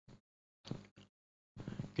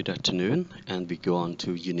Good afternoon, and we go on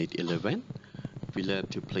to Unit 11. We learn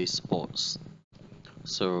to play sports.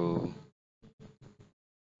 So,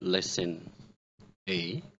 Lesson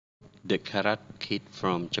A, the Karate Kid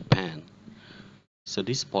from Japan. So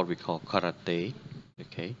this sport we call karate,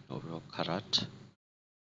 okay, overall karate.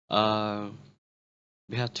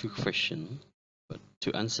 We have two questions, but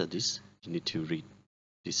to answer this, you need to read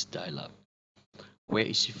this dialogue. Where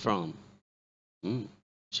is she from?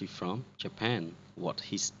 She from Japan. What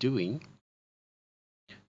he's doing?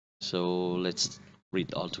 So let's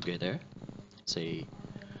read all together. Say,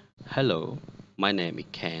 hello, my name is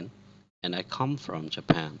Ken, and I come from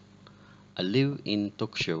Japan. I live in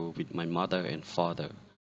Tokyo with my mother and father.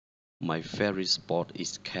 My favorite sport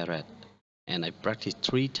is karate, and I practice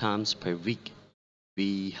 3 times per week.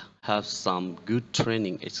 We have some good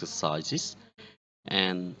training exercises,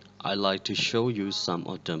 and I like to show you some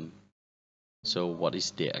of them. So, what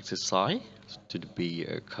is the exercise to be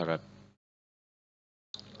a karate?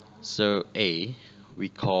 So, A, we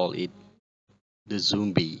call it the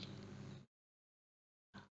zombie.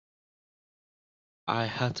 I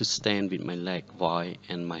had to stand with my leg wide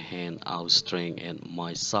and my hand outstretched at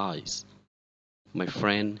my sides. My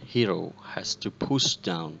friend Hiro has to push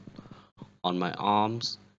down on my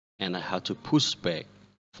arms and I have to push back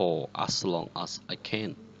for as long as I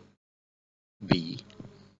can. B.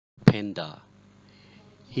 Panda.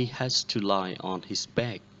 He has to lie on his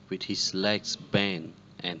back with his legs bent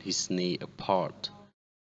and his knee apart.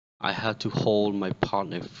 I have to hold my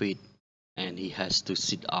partner's feet and he has to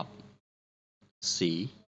sit up. C.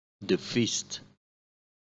 The fist.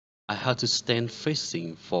 I had to stand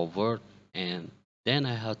facing forward and then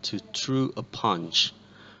I had to throw a punch.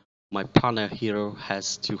 My partner hero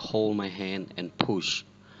has to hold my hand and push,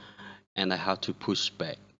 and I have to push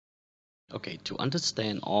back. Okay, to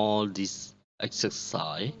understand all this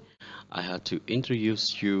exercise, I have to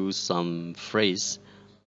introduce you some phrase.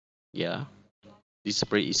 Yeah, this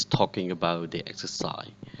phrase is talking about the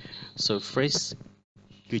exercise. So phrase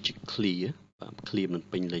គឺជា clear បាទ clear មិន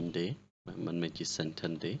ពេញលេញទេបាទមិនមែនជា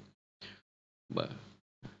sentence ទេបាទ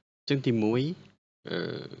ចឹងទី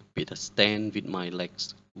1ពាក្យថា stand with my legs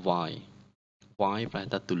wide wide ប្រែ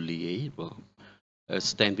ថាទូលាយបង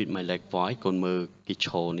stand with my leg wide កូនមើលគេឈ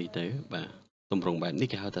រនេះទៅបាទទម្រង់បែបនេះ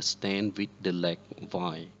គេហៅថា stand with the leg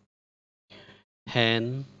wide hand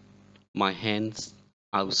my hands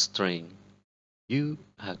outstretched you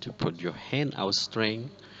have to put your hand outstretched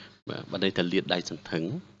បាទបើន័យថាលាតដៃសន្ធឹង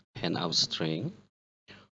hand outstretched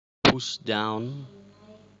push down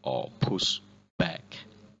or push back.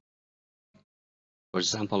 For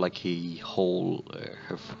example, like he hold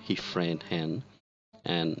his friend hand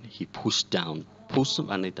and he push down. Push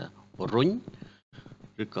បានន័យថារុញ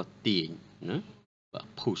ឬក៏ទាញណាបាទ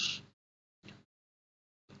push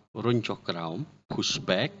រុញចុះក្រោម push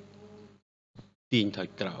back ទាញថយ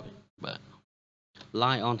ក្រោយបាទ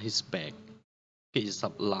lie on his back ពាក្យស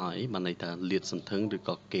ព្ទ lie បានន័យថាលាតសន្ធឹងឬ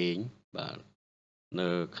ក៏គេងបាទនៅ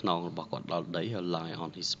ខ្នងរបស់គាត់ដល់ដីហើយ lie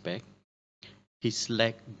on his back his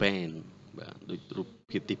leg bend បាទដូចរូប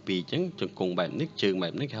ភាពទី2អញ្ចឹងជង្គង់បែបនេះជើងបែ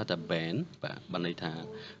បនេះគេហៅថា bend បាទបានន័យថា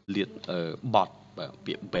លាតបត់បាទ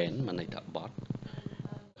ពាក្យ bend បានន័យថាបត់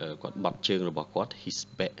គាត់បត់ជើងរបស់គាត់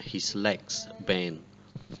his legs bend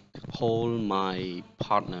hold my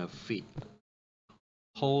partner feet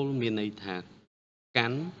hold មានន័យថាកា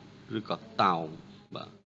ន់ឬក៏តោងបាទ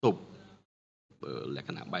ទប់លក្ខ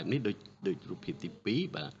ណៈបែបនេះដូចរូបភាពទី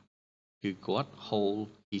2បាទគឺគាត់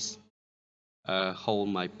hold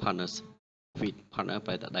my partner's feet partner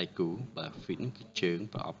បែរតែដៃគូបាទ feet គឺជើង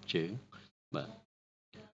ប្រអប់ជើងបាទ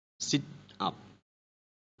sit up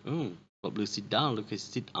គាត់លើ sit down ឬគេ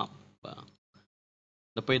sit up បាទ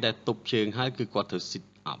ដល់ពេលដែលទប់ជើងហើយគឺគាត់ត្រូវ sit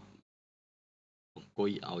up អង្គុ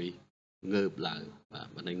យឲ្យងើបឡើងបាទ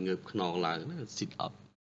បើនើបខ្នងឡើងណា sit up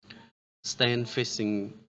stand facing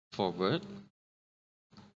forward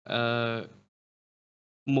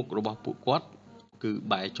មុខរបស់ពួកគាត់គឺ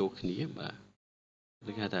បែរចូលគ្នាបាទ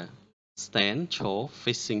គេហៅថា stand ឈរ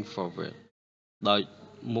facing forward ដោយ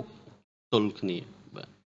មុខទល់គ្នាបាទ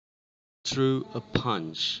through a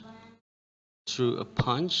punch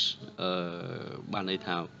បានន័យ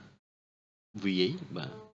ថាវាយបា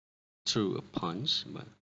ទ through a punch បាទ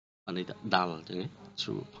បានន័យថាដាល់អញ្ចឹង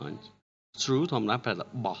through a punch through ធម្មតាប្រែថា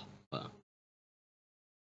បោះបាទ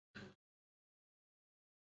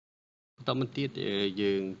បន្តមកទៀត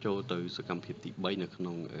យើងចូលទៅសកម្មភាពទី3នៅក្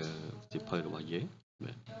នុងសៀវភៅរបស់យើង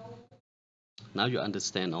បាទ Now you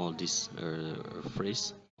understand all this phrase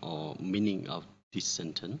or meaning of this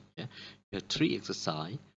sentence. Yeah? You have 3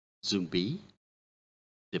 exercise: zombie,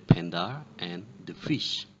 the panda, and the fish.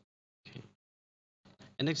 Okay.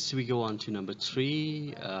 And next we go on to number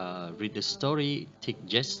 3. Read the story. Tick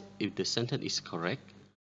yes if the sentence is correct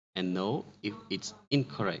and no if it's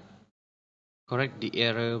incorrect. Correct the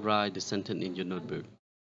error, write the sentence in your notebook.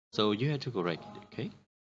 So you have to correct it, okay?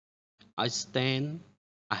 I stand,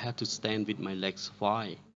 I have to stand with my legs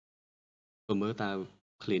wide. ព្រោះមើលតើ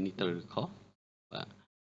clear នេះត្រូវឬខុសបាទ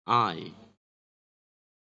I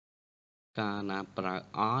កាលណាប្រើ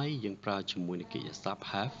I យើងប្រើជាមួយនឹងកិរិយាសព្ទ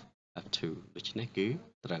have to ដូច្នេះគឺ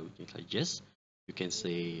ត្រូវយើងថា yes you can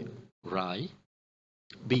say right.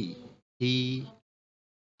 B he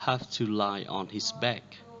have to lie on his back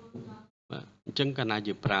បាទអញ្ចឹងកាលណា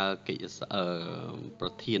យើងប្រើកិរិយាសព្ទប្រ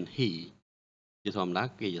ធាន he ជាធម្មតា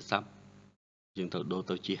កិរិយាសព្ទយើងត្រូវដូរ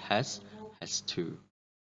ទៅជា has to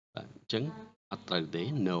បាទអញ្ចឹងអត់ត្រូវទេ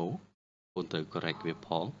no បងត្រូវ correct វាផ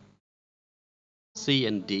ង C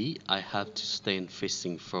and D I have to stand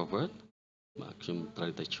facing forward បាទខ្ញុំត្រូ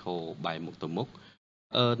វតែឈរបែរមុខទៅមុខ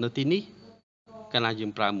នៅទីនេះកាលណាយើ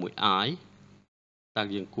ងប្រើមួយ I តើ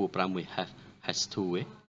យើងគួរប្រើមួយ has to ទេ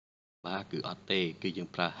បាទគឺអត់ទេគឺយើង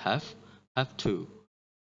ប្រើ have to.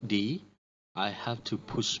 D I have to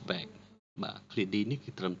push back បាទ clear D នេះ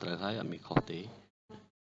គឺត្រឹមត្រូវហើយអត់មានខុសទេ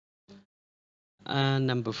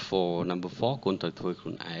number 4 កូនត្រូវធ្វើខ្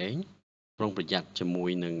លួនឯងប្រុងប្រយ័ត្នជាមួយ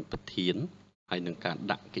នឹងប្រធានហើយនឹងការ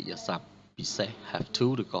ដាក់កិរិយាសព្ទពិសេស have to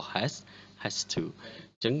ឬក៏ has to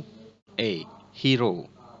អញ្ចឹង A hero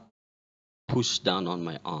push down on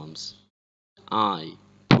my arms I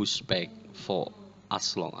push back for as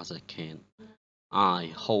long as I can I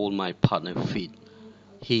hold my partner feet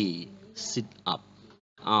he sit up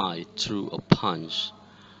I threw a punch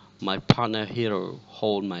my partner hero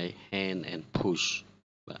hold my hand and push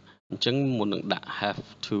បាទអញ្ចឹងមុននឹងដាក់ have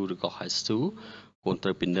to ឬក៏ has to កូនត្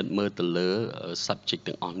រូវពិនិត្យមើលទៅលើ subject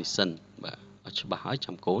ទាំងអស់នេះសិនបាទឲ្យច្បាស់ហើយ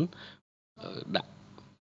ចាំកូនដាក់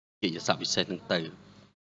កិរិយាសព្ទពិសេសហ្នឹងទៅ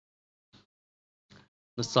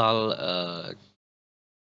នៅសល់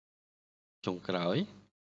ចុងក្រោយ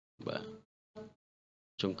បាទ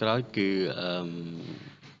ចុងក្រោយគឺ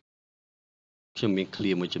ខ្ញុំមាន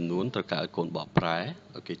clear មួយចំនួនត្រូវការឲ្យកូនបកប្រែ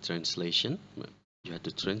okay translation you have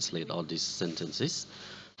to translate all these sentences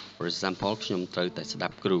for example ខ្ញុំត្រូវតែស្ដា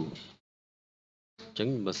ប់គ្រូអញ្ចឹង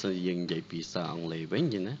បើសិនជាយើងនិយាយភាសាអង់គ្លេសវិញ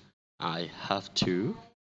ចឹងណា I have to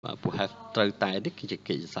បាទព្រោះ have ត្រូវតែនេះគឺជា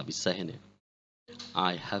កិរិយាសព្ទពិសេសនេះ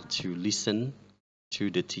I have to listen to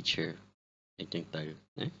the teacher អញ្ចឹងទៅ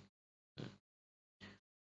ណា